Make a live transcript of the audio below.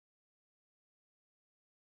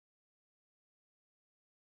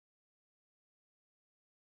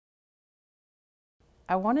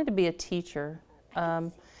I wanted to be a teacher.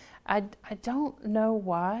 I don't know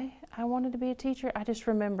why I wanted to be a teacher. I just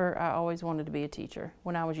remember I always wanted to be a teacher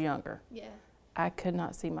when I was younger. Yeah. I could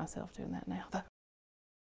not see myself doing that now, though.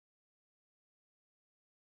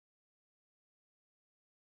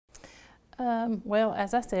 Well,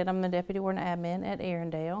 as I said, I'm the deputy warden admin at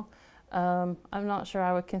Arendale. I'm not sure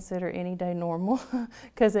I would consider any day normal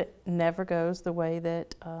because it never goes the way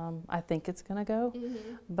that I think it's going to go.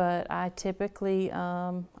 But I typically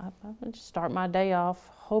I just start my day off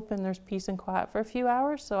hoping there's peace and quiet for a few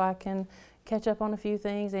hours so I can catch up on a few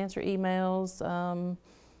things, answer emails,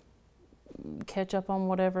 catch up on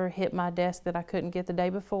whatever hit my desk that I couldn't get the day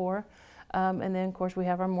before. And then, of course, we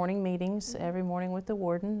have our morning meetings every morning with the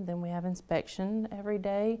warden. Then we have inspection every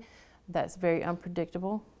day. That's very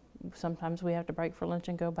unpredictable. Sometimes we have to break for lunch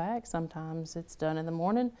and go back. Sometimes it's done in the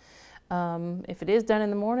morning. If it is done in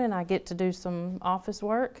the morning, I get to do some office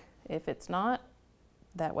work. If it's not,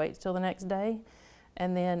 that waits till the next day.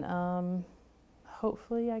 And then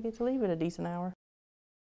hopefully I get to leave at a decent hour.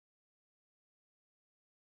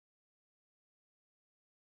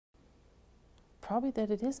 Probably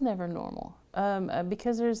that it is never normal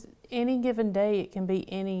because there's any given day, it can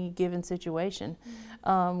be any given situation.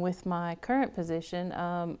 With my current position,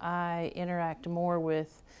 I interact more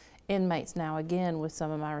with inmates now again with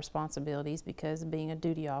some of my responsibilities because of being a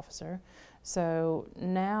duty officer. So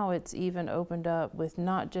now it's even opened up with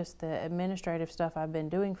not just the administrative stuff I've been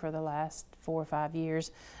doing for the last 4 or 5 years.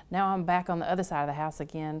 Now I'm back on the other side of the house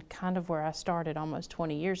again, kind of where I started almost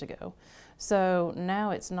 20 years ago. So now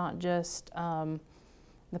it's not just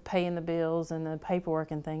the paying the bills and the paperwork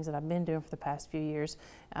and things that I've been doing for the past few years.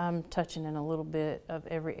 I'm touching in a little bit of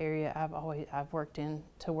every area I've worked in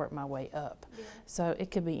to work my way up. Yeah. So it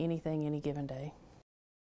could be anything any given day.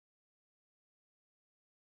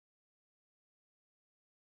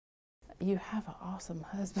 You have an awesome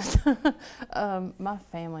husband. My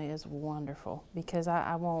family is wonderful because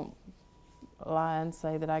I won't lie and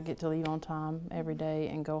say that I get to leave on time every day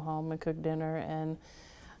and go home and cook dinner and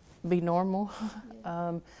be normal.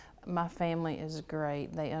 Yeah. My family is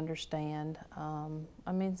great. They understand.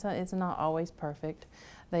 I mean, it's not always perfect.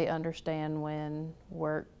 They understand when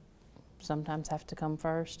work sometimes have to come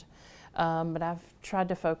first. But I've tried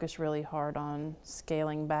to focus really hard on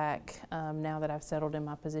scaling back now that I've settled in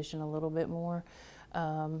my position a little bit more.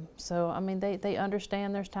 So, I mean, they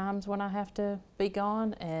understand there's times when I have to be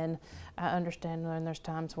gone, and I understand when there's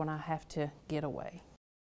times when I have to get away.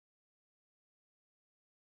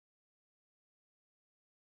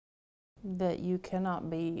 That you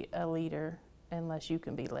cannot be a leader unless you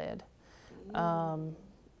can be led.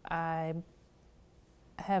 I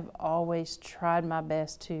have always tried my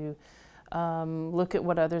best to look at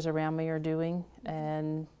what others around me are doing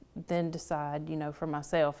and then decide, you know, for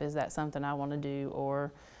myself, is that something I want to do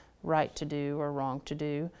or right to do or wrong to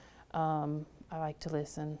do? I like to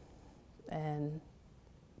listen and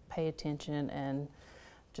pay attention and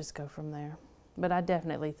just go from there. But I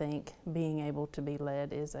definitely think being able to be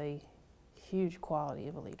led is a huge quality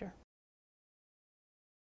of a leader.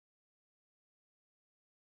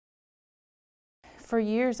 For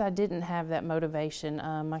years I didn't have that motivation.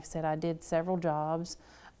 Like I said, I did several jobs.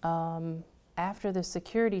 After the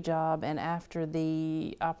security job and after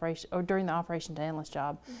the operation, or during the operations analyst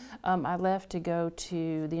job, I left to go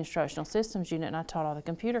to the instructional systems unit and I taught all the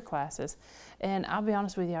computer classes. And I'll be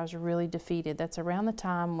honest with you, I was really defeated. That's around the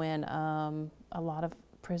time when a lot of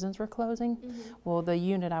prisons were closing. Well, the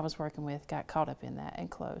unit I was working with got caught up in that and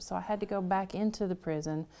closed. So I had to go back into the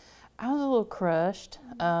prison. I was a little crushed,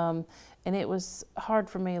 and it was hard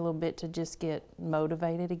for me a little bit to just get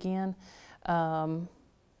motivated again.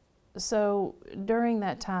 So during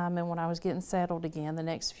that time and when I was getting settled again the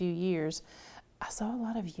next few years, I saw a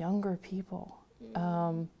lot of younger people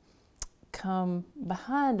come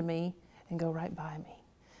behind me and go right by me.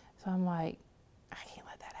 So I'm like, I can't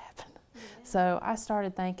let that happen. Yeah. So I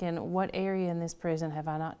started thinking, what area in this prison have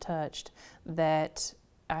I not touched that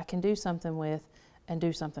I can do something with and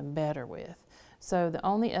do something better with? So the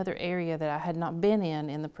only other area that I had not been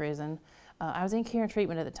in the prison, I was in care and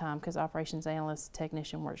treatment at the time because operations analyst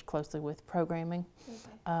technician works closely with programming.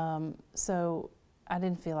 Okay. So I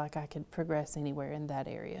didn't feel like I could progress anywhere in that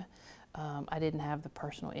area. I didn't have the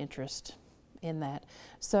personal interest in that.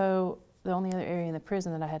 So the only other area in the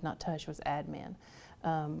prison that I had not touched was admin.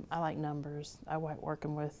 I like numbers. I like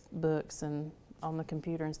working with books and on the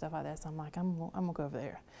computer and stuff like that. So I'm like, I'm gonna go over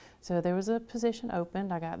there. So there was a position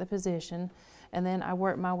opened. I got the position, and then I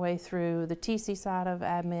worked my way through the TC side of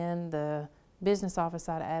admin, the business office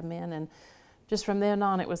side of admin, and just from then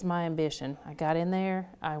on, it was my ambition. I got in there,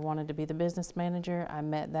 I wanted to be the business manager, I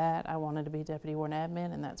met that, I wanted to be deputy warden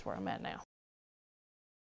admin, and that's where I'm at now.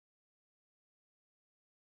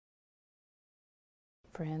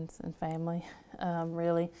 Friends and family,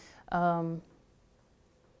 really.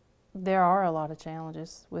 There are a lot of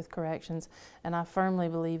challenges with corrections, and I firmly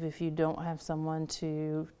believe if you don't have someone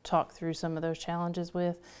to talk through some of those challenges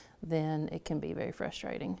with, then it can be very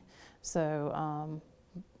frustrating. So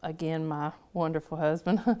again, my wonderful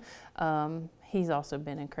husband, he's also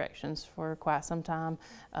been in corrections for quite some time.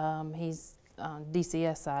 He's on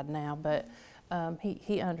DCS side now, but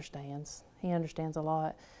he understands. He understands a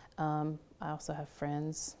lot. I also have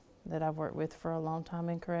friends that I've worked with for a long time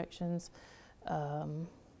in corrections.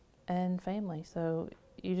 And family, so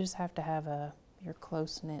you just have to have your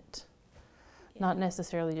close-knit, not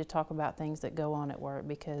necessarily to talk about things that go on at work,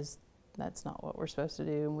 because that's not what we're supposed to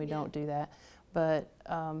do, and we don't do that, but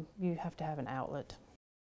you have to have an outlet.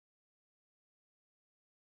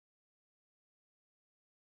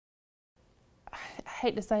 I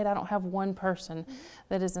hate to say it, I don't have one person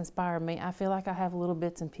that has inspired me. I feel like I have little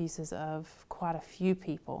bits and pieces of quite a few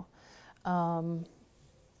people.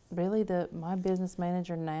 Really, my business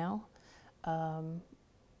manager now,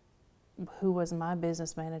 who was my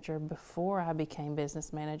business manager before I became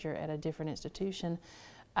business manager at a different institution,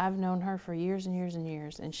 I've known her for years and years and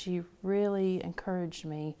years, and she really encouraged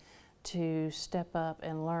me to step up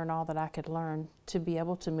and learn all that I could learn to be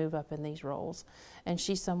able to move up in these roles. And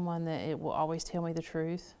she's someone that will always tell me the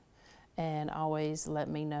truth and always let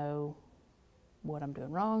me know what I'm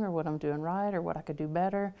doing wrong or what I'm doing right or what I could do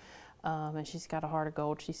better. And she's got a heart of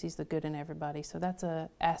gold. She sees the good in everybody. So that's an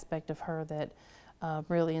aspect of her that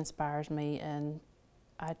really inspires me, and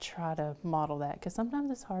I try to model that, because sometimes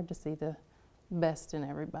it's hard to see the best in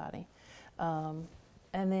everybody. And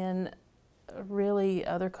then really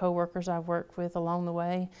other coworkers I've worked with along the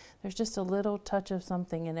way, there's just a little touch of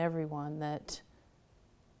something in everyone that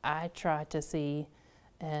I try to see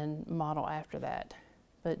and model after that,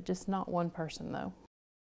 but just not one person though.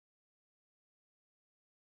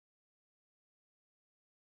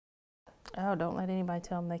 Oh, don't let anybody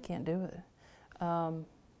tell them they can't do it.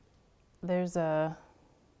 There's a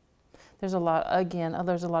lot, again,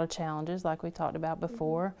 there's a lot of challenges like we talked about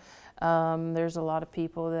before. There's a lot of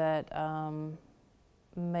people that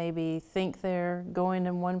maybe think they're going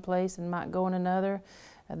in one place and might go in another.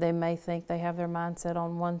 They may think they have their mindset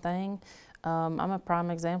on one thing. I'm a prime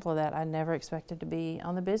example of that. I never expected to be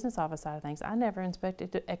on the business office side of things. I never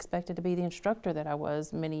expected to be the instructor that I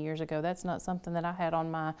was many years ago. That's not something that I had on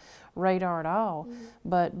my radar at all.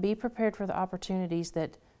 But be prepared for the opportunities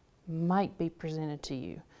that might be presented to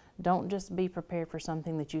you. Don't just be prepared for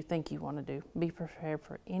something that you think you want to do. Be prepared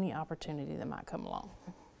for any opportunity that might come along.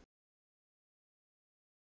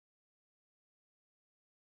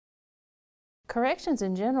 Corrections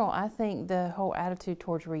in general, I think the whole attitude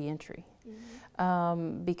towards reentry,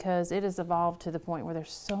 because it has evolved to the point where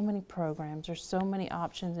there's so many programs, there's so many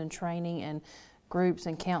options and training and groups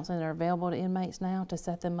and counseling that are available to inmates now to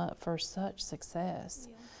set them up for such success.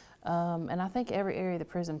 And I think every area of the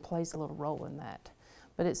prison plays a little role in that,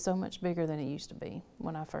 but it's so much bigger than it used to be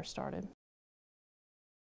when I first started.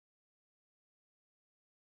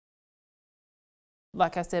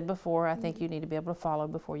 Like I said before, I think you need to be able to follow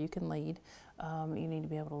before you can lead. You need to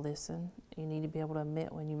be able to listen. You need to be able to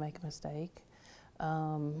admit when you make a mistake.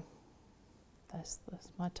 That's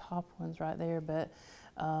my top ones right there. But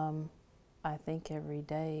I think every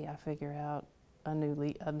day I figure out a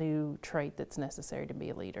new trait that's necessary to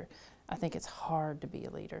be a leader. I think it's hard to be a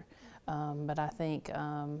leader, but I think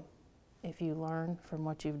if you learn from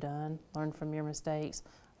what you've done, learn from your mistakes,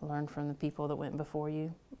 learn from the people that went before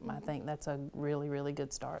you, I think that's a really, really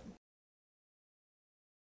good start.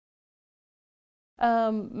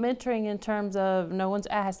 Mentoring in terms of, no one's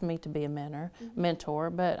asked me to be a mentor,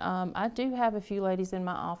 but I do have a few ladies in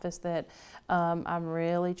my office that I'm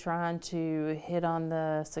really trying to hit on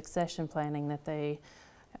the succession planning that they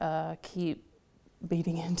keep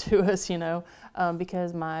beating into us,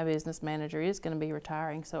 because my business manager is going to be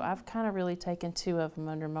retiring. So I've kind of really taken two of them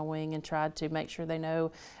under my wing and tried to make sure they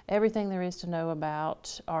know everything there is to know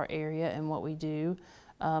about our area and what we do,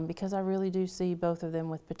 because I really do see both of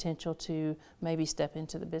them with potential to maybe step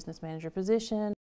into the business manager position.